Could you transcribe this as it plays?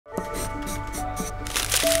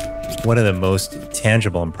one of the most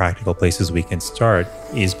tangible and practical places we can start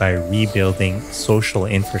is by rebuilding social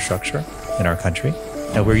infrastructure in our country.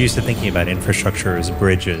 Now, we're used to thinking about infrastructure as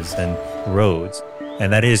bridges and roads,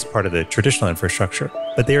 and that is part of the traditional infrastructure.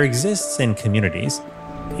 But there exists in communities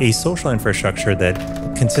a social infrastructure that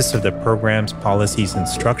consists of the programs, policies, and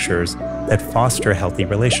structures that foster healthy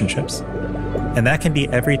relationships. And that can be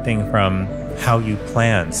everything from how you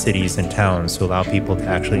plan cities and towns to allow people to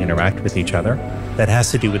actually interact with each other. That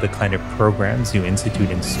has to do with the kind of programs you institute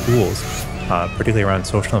in schools, particularly around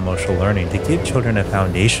social and emotional learning, to give children a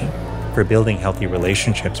foundation for building healthy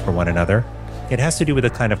relationships for one another. It has to do with the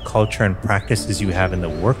kind of culture and practices you have in the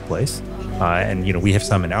workplace. We have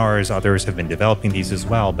some in ours, others have been developing these as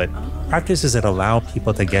well, but practices that allow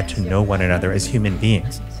people to get to know one another as human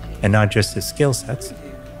beings and not just as skill sets.